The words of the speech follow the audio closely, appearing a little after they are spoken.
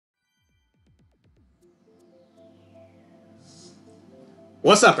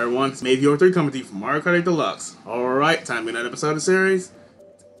What's up, everyone? It's Maybe 3 coming to you from Mario Kart Deluxe. Alright, time to another episode of the series.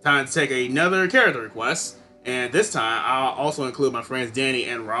 Time to take another character request. And this time, I'll also include my friends Danny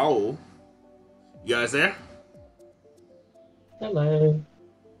and Raul. You guys there? Hello.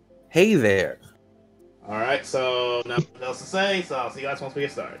 Hey there. Alright, so nothing else to say, so I'll see you guys once we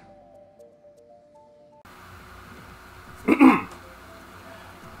get started.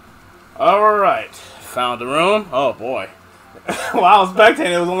 Alright, found the room. Oh boy. While I was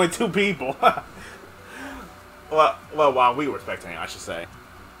spectating, it was only 2 people. well, while we were spectating, I should say.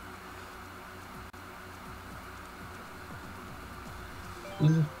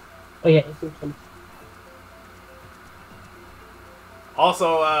 Oh yeah, it's in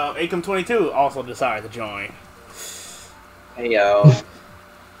Also, Acom22 also decided to join. Hey yo.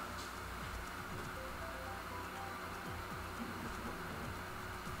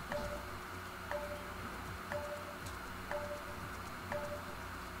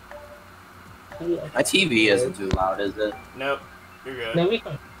 My TV isn't too loud, is it? Nope, you're good. No, we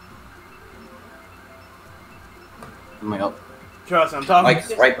can. Oh my god. Trust me, I'm talking.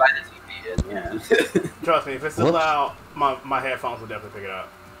 Like right by the TV, yeah. Trust me, if it's too loud, my headphones will definitely pick it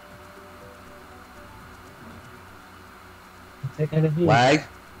up. Lag?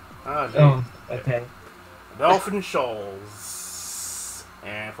 Oh, Okay. Dolphin Shoals.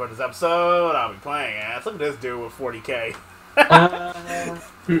 And for this episode, I'll be playing as. Look at this dude with 40k.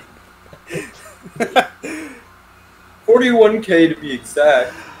 41k to be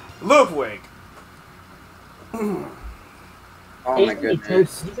exact. Ludwig. Oh my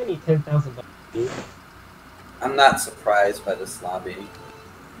goodness. He's only $10,000. I'm not surprised by this lobby.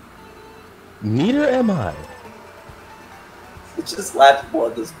 Neither am I. It's just laughable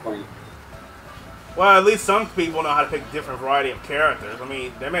at this point. Well, at least some people know how to pick a different variety of characters. I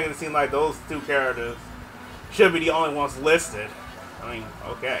mean, they're making it seem like those 2 characters should be the only ones listed. I mean,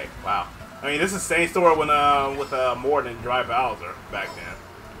 okay, wow. I mean, this is the same story when with more than Dry Bowser back then.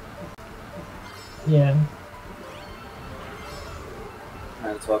 Yeah.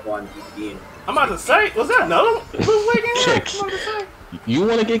 Might as well go on DP. I'm about to say, was that another Ludwig in there? Chick. You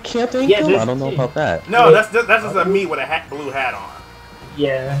want to get camping? Yeah, I don't know about that. No, that's just a me with a blue hat on.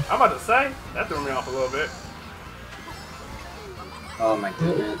 Yeah. I'm about to say, that threw me off a little bit. Oh my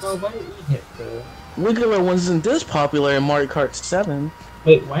goodness. Well, why didn't you hit the... Wiggler wasn't this popular in Mario Kart 7.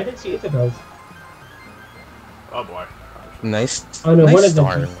 Wait, why didn't you hit the those? Oh boy. Nice. Oh no, nice one of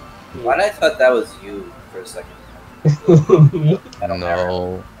start. them. Why did I thought that was you for a second? I don't know.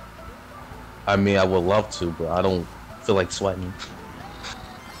 No. I mean, I would love to, but I don't feel like sweating.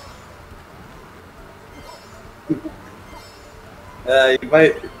 You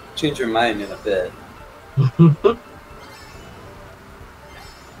might change your mind in a bit.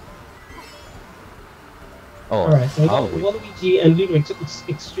 Oh, Alright, so probably. Waluigi and Ludwig took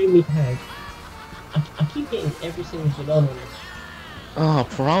extremely tagged. I keep hitting every single Shadowman. Oh,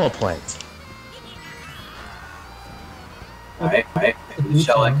 piranha plants. Alright,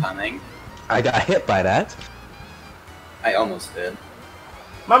 shell incoming. I got hit by that. I almost did.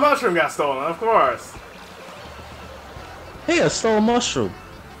 My mushroom got stolen, of course. Hey, I stole a mushroom.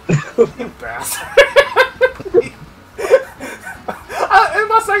 You bastard. In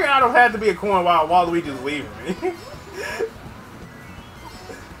my second item had to be a coin while Waluigi's leaving me.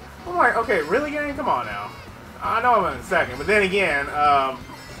 I'm like, okay, really, gang? Come on now. I know I'm in second, but then again,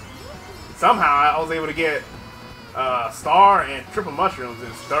 somehow I was able to get star and triple mushrooms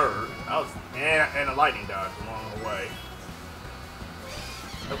in third. And a lightning dodge along the way.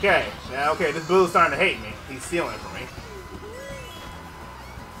 Okay, now this Boo's starting to hate me. He's stealing from me.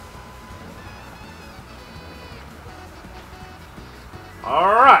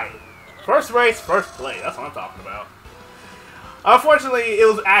 Alright. First race, first place. That's what I'm talking about. Unfortunately, it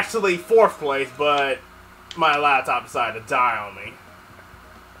was actually 4th place, but my laptop decided to die on me.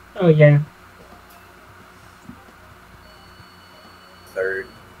 Oh yeah. 3rd.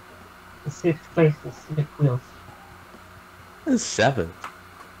 The 6th place is Slick Wheels. It's 7.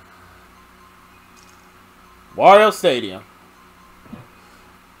 Wario Stadium.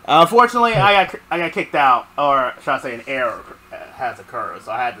 Unfortunately, I got kicked out, or should I say an error has occurred,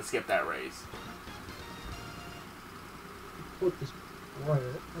 so I had to skip that race. Put this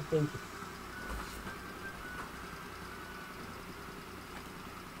water, I think.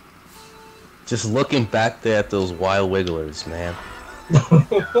 Just looking back there at those wild wigglers, man.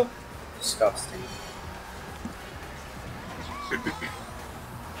 Disgusting.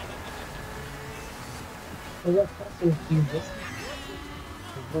 Well, what person do this?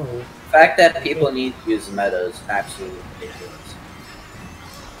 The fact that people need to use meta is absolutely ridiculous.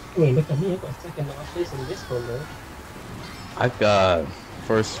 Wait, look at me, I got second last place in this one though. I got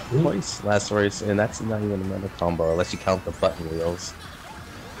first place last race, and that's not even another combo unless you count the button wheels.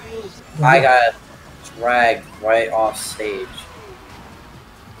 I got dragged right off stage.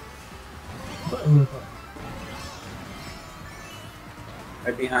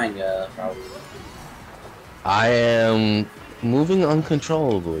 Right behind you, probably. I am moving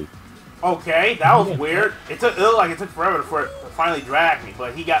uncontrollably. Okay, that was weird. It took forever for it to finally drag me,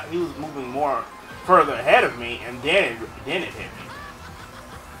 but he was moving more further ahead of me, and then it hit me.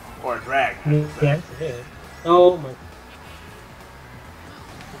 Or dragged me. Yes, it is. Oh my.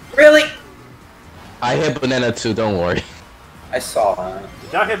 Really? I hit banana too, don't worry. I saw that.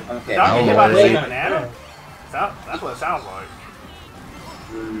 Did y'all hit, Okay. y'all get hit by the Wait. same banana? That's what it sounds like.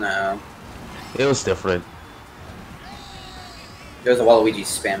 No. It was different. There's a Waluigi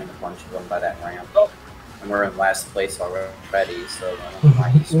spamming a bunch of them by that ramp. And we're in last place already, so I don't know why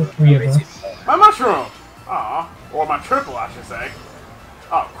he's Three of us. My mushroom! Aw. Or my triple, I should say.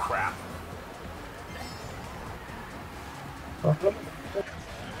 Oh, crap.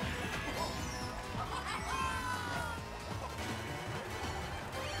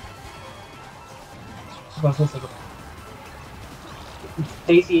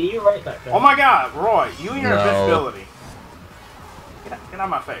 Stacy, are you right back there? Oh my god, Roy, you and your No. invincibility. Get out of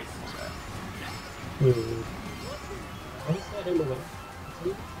my face. I said in the way.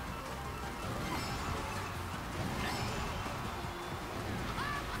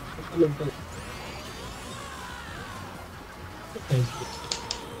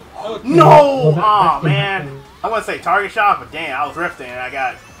 No! Aw, man. I want to say target shot, but damn, I was drifting and I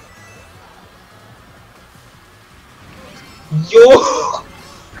got... Yo!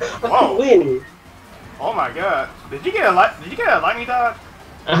 Whoa. Win! Oh my god. Did you get a lightning dodge?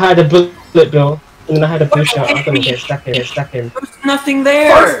 I had a bullet bill, and then I had a bush shot. I'm gonna get stuck in. There's nothing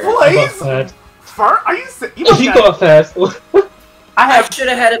there! First I got place? third. First? Are you must You got... got first. I should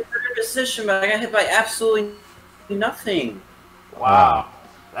have had a better position, but I got hit by absolutely nothing. Wow.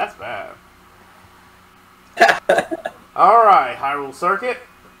 That's bad. Alright, Hyrule Circuit.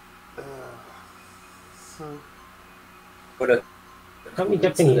 What a How many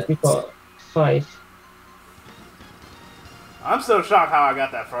Japanese? We got 5. I'm still shocked how I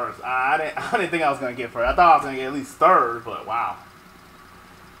got that first. I didn't think I was going to get first. I thought I was going to get at least third, but wow.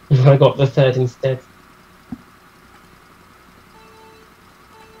 I got the third instead.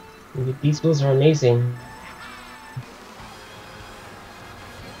 These wheels are amazing.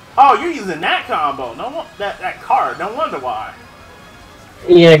 Oh, you're using that combo. No, that card. No wonder why.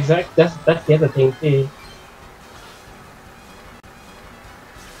 Yeah, exactly. That's the other thing too.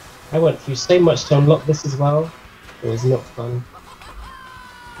 I went through so much to unlock this as well. It was not fun.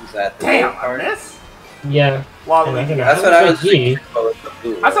 Is that the Damn, I part? missed. Yeah. Waluigi. That's what I was thinking.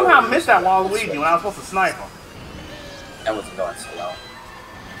 I somehow missed that Waluigi when I was supposed to snipe him. That wasn't going so well.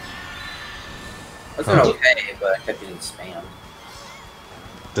 It was okay, but I kept getting spammed.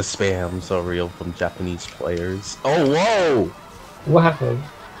 The spams are real from Japanese players. Oh, whoa! What happened?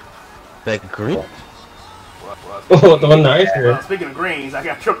 That green. Oh, the one that I threw. Speaking of greens, I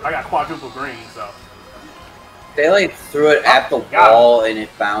got quadruple greens, so. They like threw it at the wall and it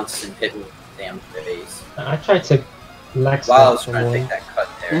bounced and hit me with the damn face. I tried to lag While I was someone. trying to take that cut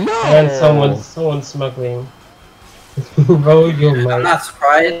there. No! And then someone smuggling. Roll your I'm mic. not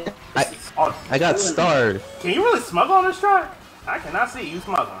surprised. I got starred. Can you really smuggle on this track? I cannot see you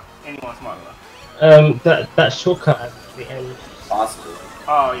smuggling. Anyone smuggling. That shortcut at the end. Possibly.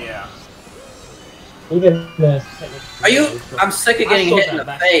 Oh, yeah. Even the Are you? I'm sick of getting hit in the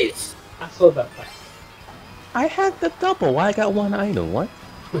face. I saw that back. I had the double. Why I got one item? What?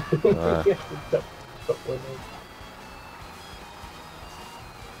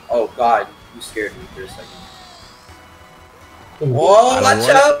 Oh god, you scared me for a second. Whoa, watch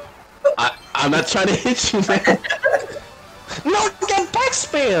out! I'm not trying to hit you, man. No, get back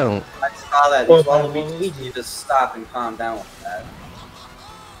spam! I saw that. These Waluigi need to stop and calm down with that.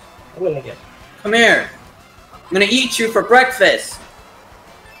 I'm gonna get. Come here. I'm gonna eat you for breakfast.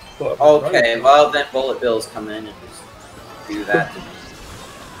 Okay, well then Bullet Bill's come in and just do that to me.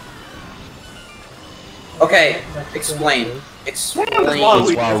 Okay, explain. Explain.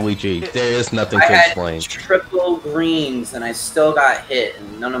 It's Waluigi. There is nothing I to had explain. triple greens and I still got hit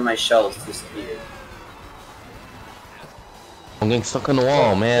and none of my shells disappeared. I'm getting stuck on the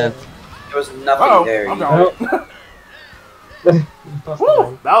wall, man. There was nothing there. I'm either. gone.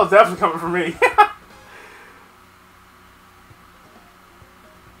 Woo! That was definitely coming from me.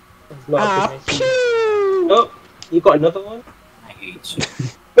 Pew! Oh, you got another one? I hate you.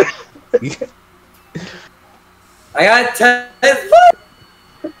 I got 10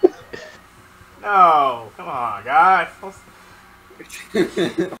 No, come on, guys.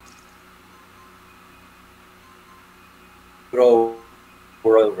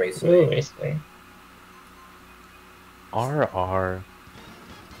 Royal Raceway. Royal Raceway. RR.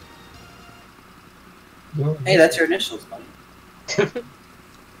 Hey, that's your initials, buddy.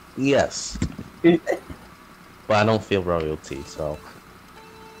 Yes. But I don't feel royalty, so.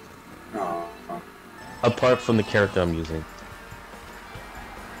 Oh. Apart from the character I'm using.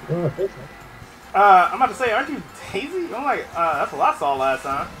 Oh, okay. I'm about to say, aren't you Daisy? I'm like, that's what I saw last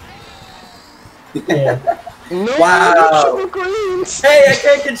time. Yeah. No, Wow. triple greens. Hey, I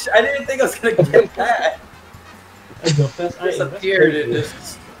can't get. I didn't think I was gonna get that. That's your first item. That's Disappeared and crazy.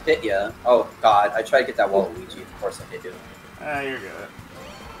 just hit ya. Oh God, I tried to get that Waluigi. Of course I did do. You're good.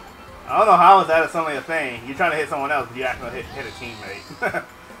 I don't know how is that suddenly a thing. You're trying to hit someone else, but you actually hit a teammate.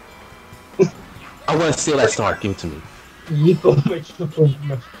 I want to steal that star. Give it to me. You got my triple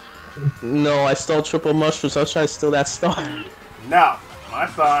mushroom. No, I stole triple mushrooms. I was trying to steal that star. No, my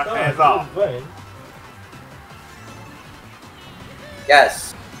star, hands off.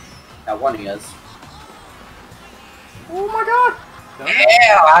 Yes. That one he is. Oh my God!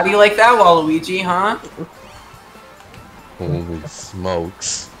 Yeah, how do you like that, Waluigi, huh? Holy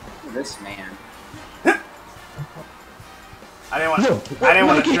smokes. This man. I didn't want. No, I didn't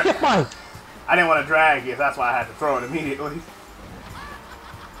want to. get hit by. I didn't want to drag you. That's why I had to throw it immediately.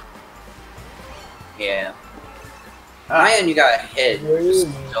 Yeah. My end, you got hit. Just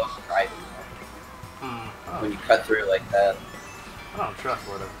don't drive when you cut through like that. I don't trust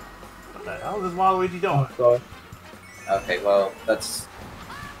what the hell is Waluigi doing? Oh god. Okay, well, that's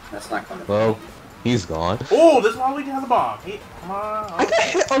not gonna be. Well, he's gone. Oh, this Waluigi has a bomb. Come on. I got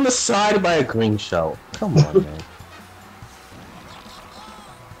hit on the side by a green shell. Come on, man.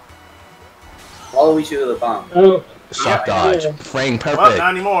 Waluigi with a bomb. Oh, Shock Yeah. dodge. Frame perfect. Well,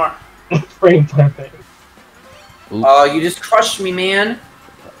 not anymore. frame perfect. Oops. Oh, you just crushed me, man.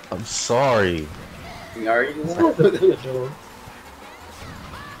 I'm sorry. You already It's won. not the bullet though.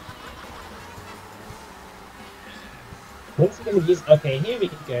 What's he gonna use? Okay, here we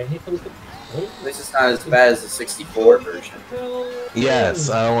go. Here comes the. At least it's not as bad as the 64 version. Yes,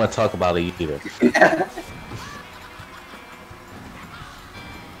 I don't want to talk about it either.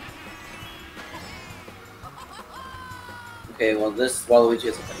 Okay, well, this Waluigi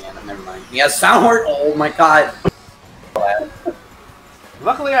is a banana. Never mind. He has Soundhorn. Oh my God.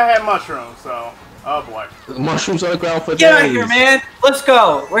 Luckily, I had mushrooms, so. Oh boy. Mushrooms on the ground for Get out days. of here, man. Let's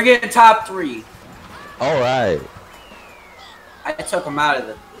go. We're getting top 3. Alright. I took him out of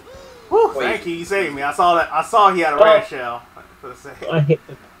the. Whew, Wait. thank you. You saved me. I saw that. I saw he had a red shell. For the sake. I hit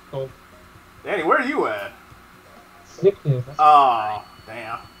the gold. Danny, where are you at? Snickers. Oh,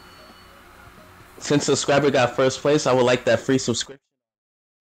 damn. Since subscriber got first place, I would like that free subscription.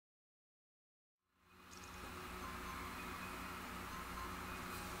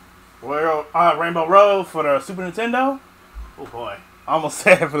 Rainbow Road for the Super Nintendo. Oh boy, I almost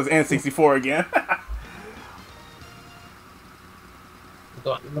said it for this N64 again.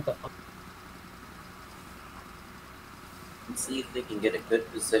 Let's see if we can get a good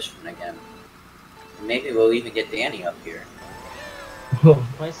position again. And maybe we'll even get Danny up here. Oh,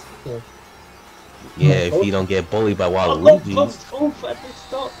 my skill. Yeah, if you don't get bullied by Oh, Waluigi. at the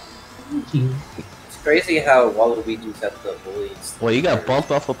stop. Jeez. It's crazy how Waluigi's at the bullies. Well, you got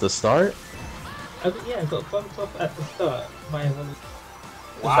bumped off at the start? Yeah, I got bumped off at the start by one.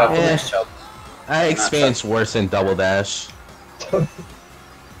 Wow. Yeah. I experienced worse in Double Dash.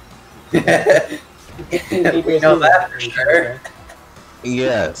 We know that for sure.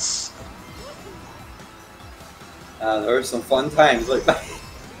 Yes. There were some fun times like that.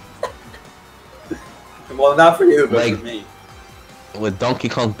 Well, not for you, but Like- for me. When Donkey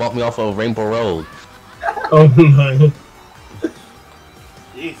Kong bumped me off of Rainbow Road. Oh my.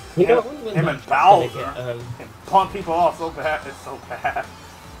 Jeez. You know, Him and Bowser can pump people off so bad. It's so bad.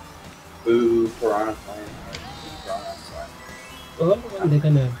 Boo, Piranha Plant. Piranha, sorry. I wonder when they're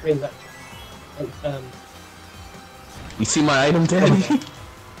gonna bring that. You see my item, Daddy?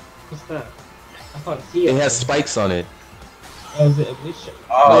 What's that? I can't see it. It has spikes on it. Oh, is it a glitch?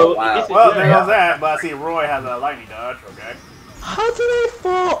 Oh, No, wow. it is- Well, there yeah. goes that. But I see Roy has a lightning dodge. Okay. How did it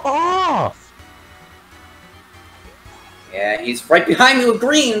fall off? Yeah, he's right behind me with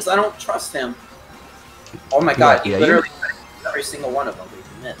greens. I don't trust him. Oh my God, he Yeah, literally every single one of them, but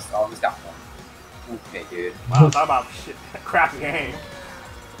he missed. Oh, he's got one. Okay, dude. Wow, talk about shit. Crappy game.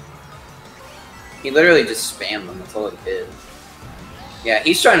 He literally just spammed them. That's all he did. Yeah,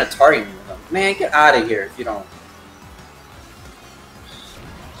 he's trying to target me with them. Man, get out of here if you don't.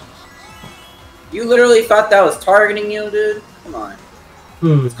 You literally thought that was targeting you, dude? Come on.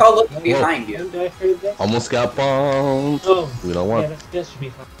 It's called looking behind you. Do I heard that? Almost got bombed. Oh, We don't want. yeah, that should be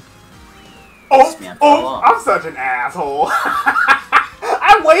fine. Oh, I'm such an asshole.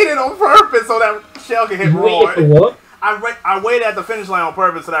 I waited on purpose so that shell can hit You Roy. waited for what? I waited at the finish line on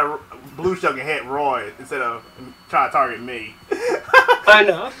purpose so that blue shell can hit Roy instead of trying to target me. I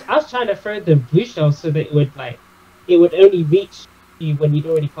know. I was trying to throw the blue shell so that it would only reach you when you'd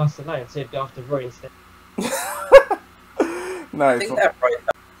already passed the line, so it'd go after Roy instead. I Nice. think that right.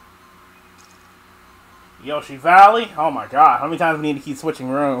 Yoshi Valley? Oh my god, how many times we need to keep switching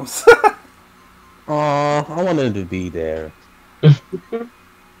rooms? Aw, I wanted to be there.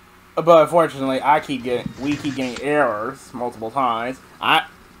 But unfortunately, we keep getting errors multiple times.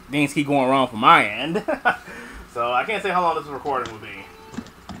 Things keep going wrong from my end. So I can't say how long this recording will be.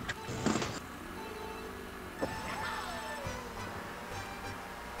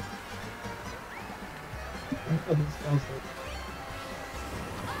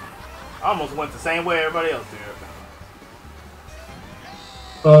 I almost went the same way everybody else did.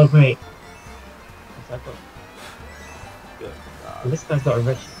 Oh, great. Good God. This guy's got a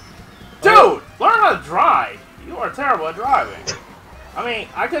red. Dude, learn how to drive. You are terrible at driving. I mean,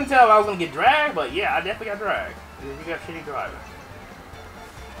 I couldn't tell if I was going to get dragged, but yeah, I definitely got dragged. You got shitty driving.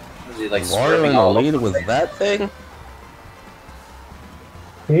 Was he like Wario swerving in the all lead over with the place? that thing?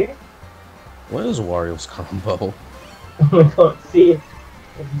 See? What is Wario's combo? I can't see it.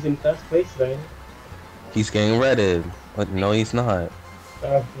 He's in first place though. He's getting redded. But no, he's not.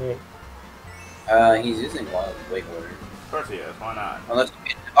 Oh, great. He's using Wild Wake Order. Of course he is. Why not? Unless,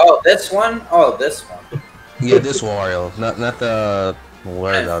 oh, this one? Oh, this one. Yeah, this Wario. Not the...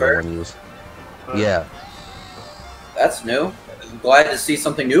 Where the other one used. Yeah. That's new. I'm glad to see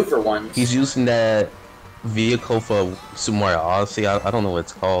something new for once. He's using that vehicle for Super Mario Odyssey. I don't know what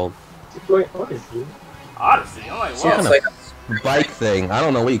it's called. Super Mario Odyssey. Odyssey? I'm like, Some what? kind it's of like a bike thing. I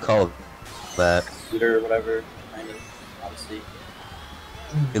don't know what you call that. scooter or whatever, kind of, obviously.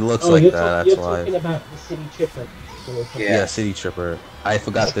 It looks Oh, like you're that, you're that's why. talking about the City Tripper. Yeah. Yeah, City Tripper. I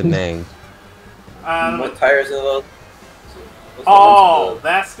forgot the name. What tires are those? Oh,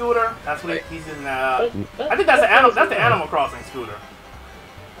 that scooter? That's what he's in. I think that's the Animal Crossing scooter.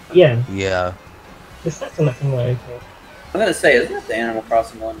 Yeah, Yeah. the stats are nothing like okay. I'm gonna say, isn't that the Animal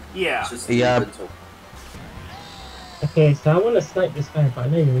Crossing one? Yeah. It's just Yeah. mental. Okay, so I want to snipe this guy, but I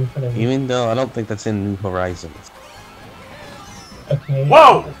know you're in front of me. Even though I don't think that's in New Horizons. Okay.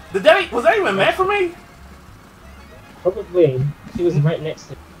 Whoa! Was that even meant for me? Probably. He was right next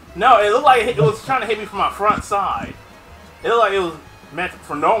to me. No, it looked like it was trying to hit me from my front side. It looked like it was meant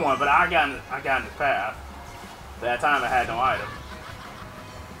for no one, but I got in his path. That time I had no item.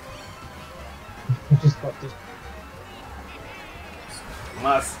 I just got this.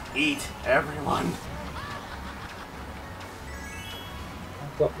 Must eat everyone.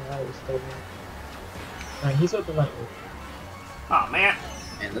 I've got my eyes stolen. Alright, he's got the light one. Oh man.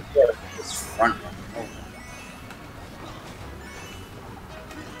 And look at this front one. Oh.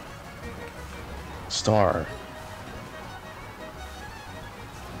 Star.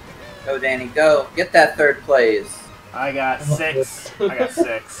 Go, Danny, go. Get that third place. I got 6. I got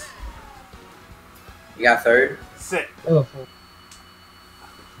 6. You got third? 6. Oh,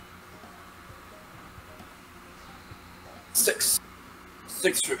 6.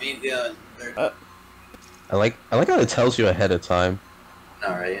 6 for me, yeah. Third. I like how it tells you ahead of time.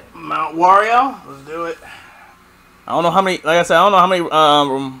 Alright. Mount Wario. Let's do it. I don't know how many. Like I said, I don't know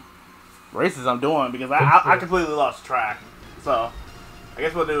how many races I'm doing because I completely lost track. So I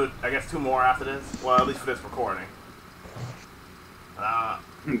guess we'll do 2 more after this. Well, at least for this recording.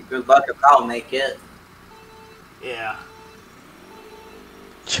 Good luck if I'll make it. Yeah.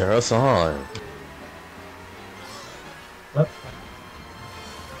 Cheer us on. what?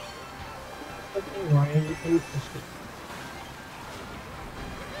 Okay, Ryan, you can push it.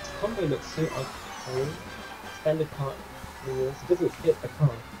 This combo looks so ugly. Standard Kart rules. It doesn't fit the car.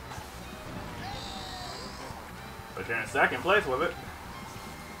 But you're in second place with it.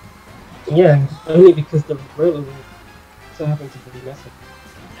 Yeah, only because the roller wheel so happens to be messing.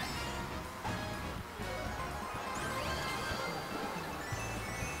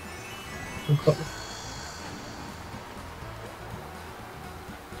 We've got this.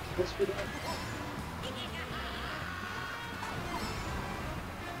 What's with that?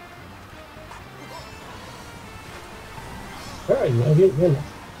 Where are you? Oh, you're next.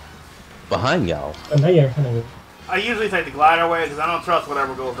 Behind y'all. Oh, now you're in front of me. I usually take the glider way because I don't trust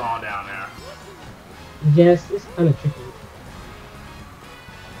whatever goes on down there. Yes, it's kind of tricky.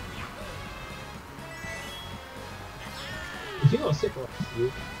 You got super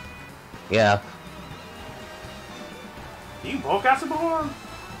dude. Yeah. You both got super horn?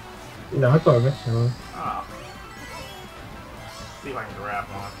 No, I got a red shell. Oh. See if I can grab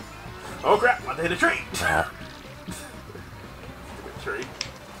one. Oh crap! I'm about to hit a tree. Stupid tree.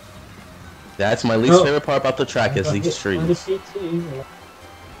 That's my least favorite part about the track is these trees.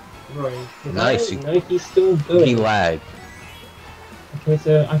 Right. Nice. No, he's still good. He lagged. Okay,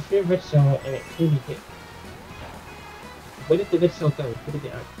 so I threw a red shell and it clearly hit. Where did the red shell go? Where did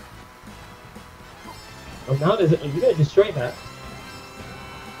it act? Oh, now there's a, you're gonna destroy that.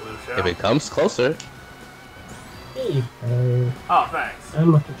 Blue shell. If it comes closer. There you go. Oh, thanks. And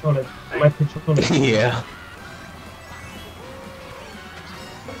my controller. My controller. Yeah.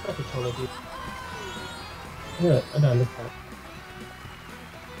 What's my controller do? Yeah, I don't look at.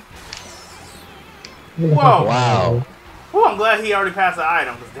 Whoa! Wow. Oh, I'm glad he already passed the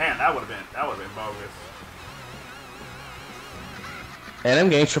item, because damn, that would have been bogus. And I'm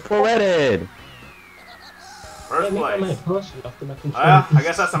getting triple redded. First place. Well, I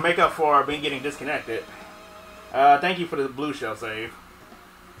guess that's a makeup for me getting disconnected. Thank you for the blue shell save.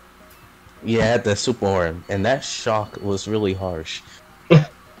 Yeah, the super horn. And that shock was really harsh. Let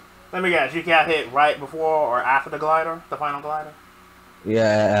me guess, you got hit right before or after the glider? The final glider? Yeah,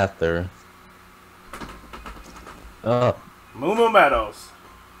 after. Moo Moo Meadows.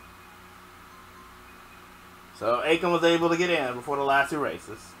 So Aiken was able to get in before the last two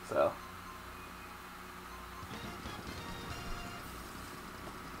races. So.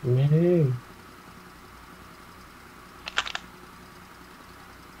 Yay.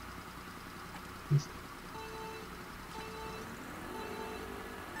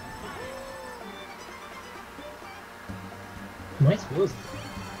 Nice wheels.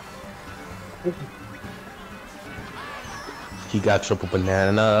 He got triple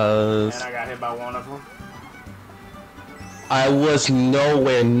bananas. And I got hit by one of them. I was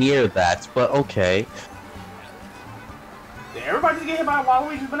nowhere near that, but okay. Did everybody just get hit by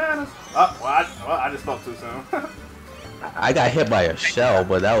Waluigi's bananas? Oh, well, I just spoke too soon. I got hit by a shell,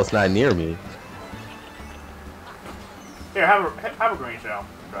 but that was not near me. Here, have a green shell.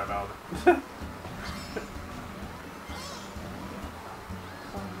 Try Bowser.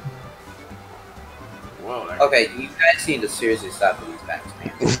 Whoa, okay, you guys need to seriously stop with these backs,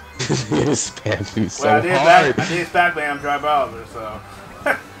 man. You're spamming so well, hard. I did back bam Dry Bowser, so.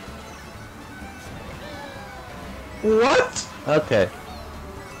 What? Okay.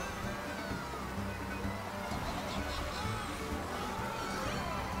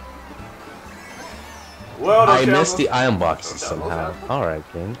 Well, I missed the iron boxes somehow. Alright,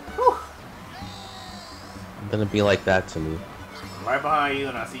 King. It's gonna be like that to me. Right behind you,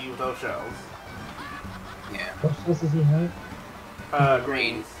 and I see you with those shells. Yeah. What shells does he have?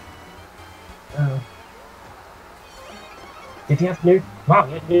 Greens. Oh. Did he have no? Wow,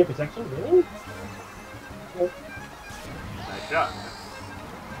 he had no protection, really? Nice shot.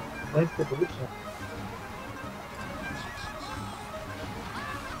 Where's the blue shell?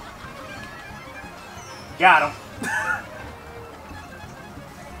 Got him.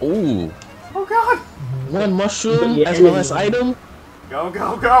 Ooh. Oh god. One mushroom Yeah, as my last item? Go,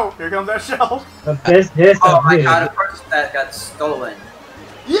 go, go. Here comes that shell. There's Oh my god, of course that got stolen.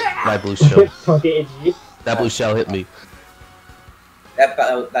 Yeah. My blue shell. Fucking That blue shell hit me.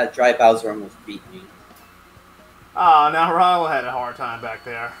 That dry Bowser almost beat me. Oh, now Ryle had a hard time back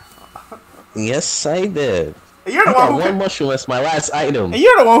there. Yes, I did. And you're the I one got who one picked, mushroom as my last item. and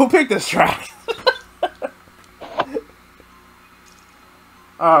you're the one who picked this track.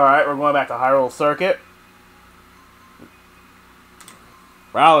 Alright, we're going back to Hyrule Circuit.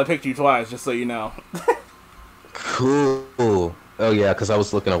 Ryle picked you twice, just so you know. Cool. Oh yeah, because I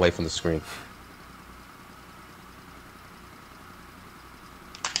was looking away from the screen.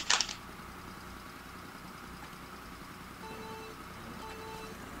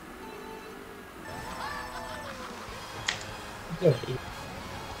 Oh,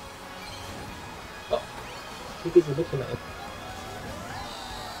 you guys are looking at it.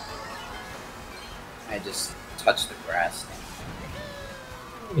 I just touched the grass.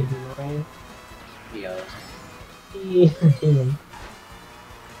 Yeah. This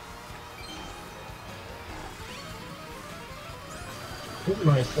is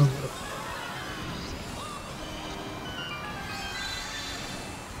my son.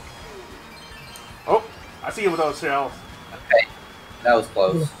 Oh, I see you with those shells. Okay, that was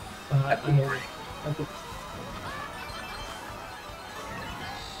close.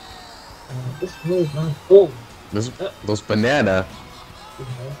 This was not full. Those banana.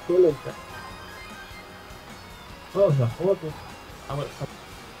 Oh, the horrible. I went from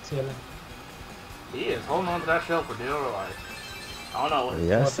CLM. He is holding on to that shell for dear life. I don't know what.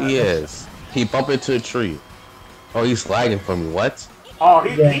 Yes, he is. He bumped into a tree. Oh, he's lagging for me. What? Oh,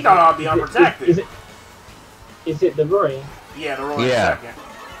 he thought I'd be unprotected. Is it the Roy? Yeah, the Roy Yeah. second.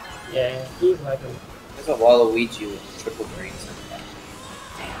 Yeah, he's lagging. There's a Waluigi with triple greens.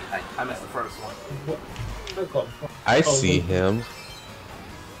 Damn, I missed the first one. I see him.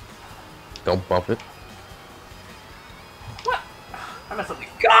 Don't bump it. What? I messed up.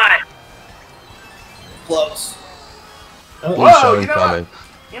 God! Close. Oh, He saw him coming.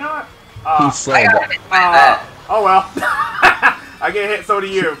 You know what? He slammed I got it. hit by that. Oh well. I get hit, so do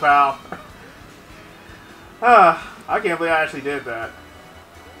you, pal. I can't believe I actually did that.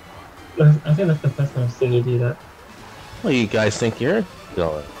 I think that's the first time I've seen you do that. Where you guys think you're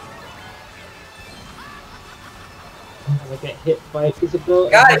going? I get hit by Isabel.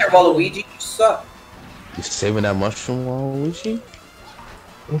 God, here, Waluigi, you suck. You saving that mushroom, Waluigi?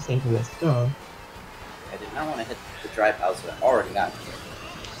 I'm saving this star. I did not want to hit the drive house that already got hit.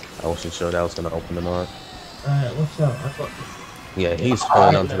 I wasn't sure that was gonna open the door. Alright, watch out. I've got this. Yeah, he's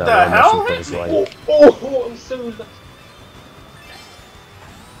pulling onto The that hell one hit mushroom me? place. Like, Oh, I'm so lucky.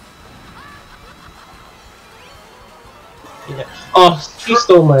 Yeah. Oh, she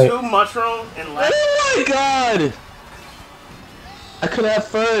stole my. 2 mushrooms and left. oh my god! I could have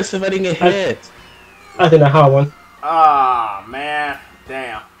first if I didn't get hit. I don't know how I won. Ah, man.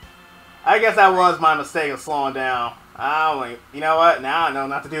 Damn. I guess that was my mistake of slowing down. You know what? Now I know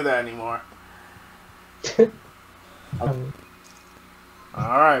not to do that anymore.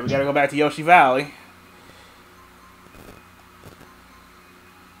 Alright, we gotta go back to Yoshi Valley.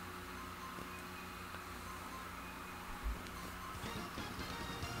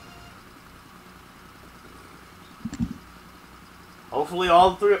 Hopefully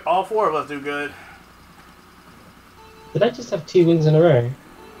all 4 of us do good. Did I just have 2 wins in a row?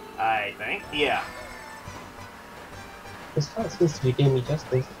 I think. Yeah. This card seems to be doing me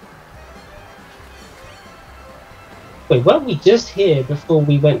justice. Wait, weren't we just here before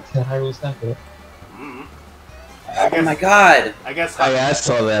we went to Hyrule Circuit? Oh my god! I guess I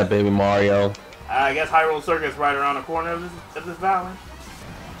saw that, baby Mario. I guess Hyrule Circuit's right around the corner of this valley.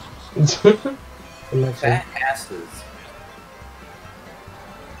 Imagine. Fat asses.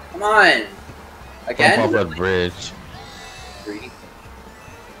 Come on! Again? Jump off that bridge. Greedy.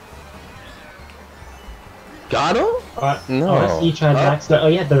 Got him? No. Oh, I see you trying to max now. Oh,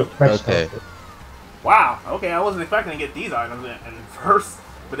 yeah, the red Okay. stars. Wow. Okay, I wasn't expecting to get these items in first,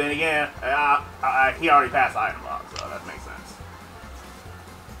 but then again, he already passed the item box, so that makes sense.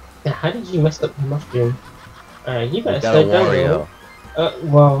 Yeah, how did you mess up the mushroom? Alright, you better Got slow a down. Wario.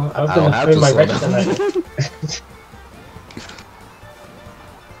 Well, I was I don't gonna have throw to my slow red down. star.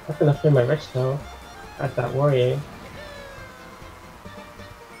 I was gonna throw my red star at that Wario.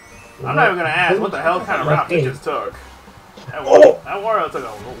 I'm not even gonna ask what the hell kind of route he just took. That Wario took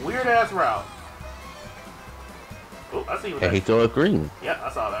a weird ass route. Oh, I see what And he threw a green. Yep, I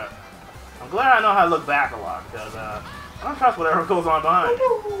saw that. I'm glad I know how to look back a lot, because I don't trust whatever goes on behind.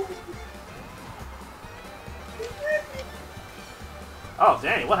 Oh,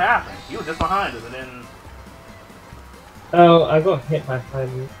 Danny, what happened? You were just behind us, and then... Oh, I got hit by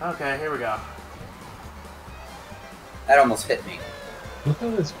 5. Okay, here we go. That almost hit me. Look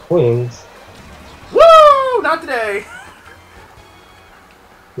at those coins. Woo! Not today!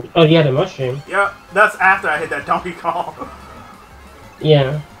 Oh, you had a mushroom. Yep, that's after I hit that Donkey Kong.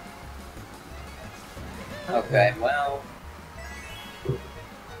 Yeah. Okay, well...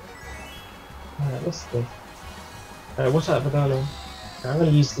 Alright, what's this? Alright, watch out, Banana. I'm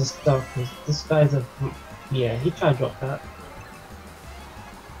gonna use this stuff, because this guy's a... Yeah, he tried to drop that.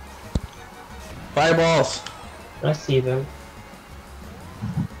 Fireballs. I see them.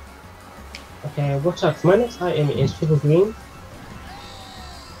 Okay, watch out, 'cause my next item is triple green.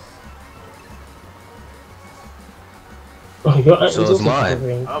 Oh, your item So is is also mine. triple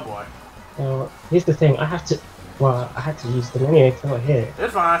green. Oh boy. Here's the thing, I have to... Well, I had to use them anyway, because I got hit.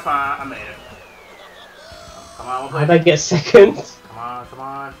 It's fine, it's fine. I made it. Come on, what How'd I places? get second? Come on, come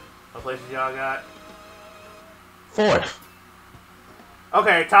on. What places y'all got? 4th.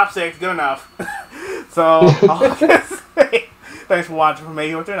 Okay, top 6, good enough. So, all I can say, thanks for watching from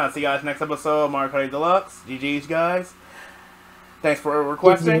me, Arthur, and I'll see you guys next episode of Mario Kart Deluxe. GG's, guys. Thanks for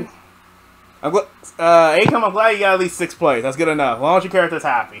requesting. Akam, I'm glad you got at least 6 plays. That's good enough. As long as your character's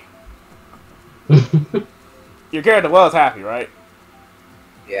happy. Your character was happy, right?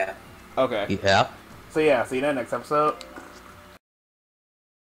 Yeah. Okay. Yeah. So yeah, see you then next episode.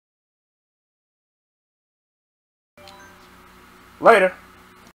 Later.